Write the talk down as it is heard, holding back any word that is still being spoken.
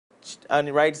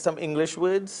and write some English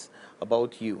words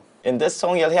about you. In this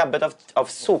song, you'll hear a bit of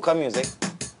soca music.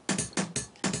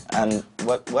 And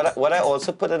what I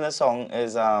also put in the song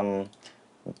is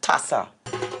Tassa.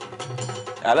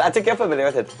 I think you're familiar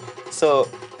with it. So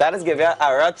that is giving you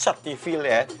a real chatty feel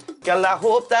there. Girl, I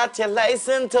hope that you're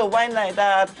licensed to wine like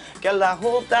that. Girl, I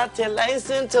hope that you're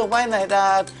licensed to wine like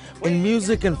that. In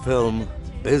music and film,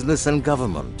 business and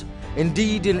government,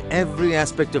 indeed in every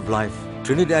aspect of life,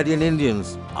 Trinidadian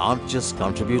Indians aren't just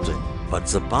contributing, but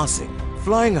surpassing,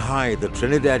 flying high the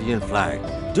Trinidadian flag,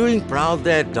 doing proud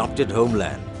their adopted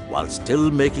homeland, while still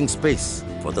making space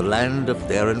for the land of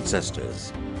their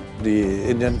ancestors. The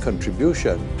Indian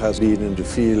contribution has been in the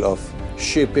field of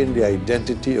shaping the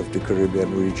identity of the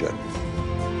Caribbean region.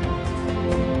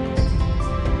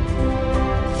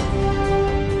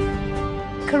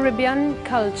 Caribbean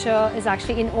culture is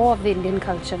actually in awe of the Indian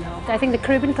culture now. I think the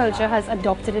Caribbean culture has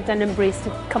adopted it and embraced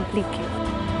it completely.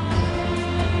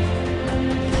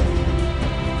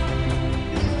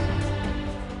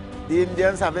 The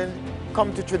Indians having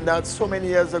come to Trinidad so many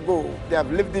years ago, they have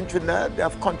lived in Trinidad, they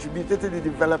have contributed to the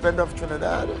development of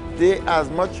Trinidad. They are as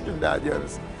much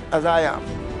Trinidadians as I am.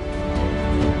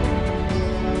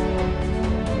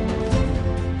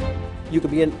 You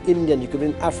could be an Indian, you could be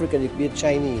an African, you could be a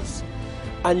Chinese,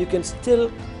 and you can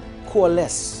still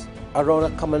coalesce around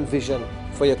a common vision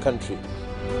for your country.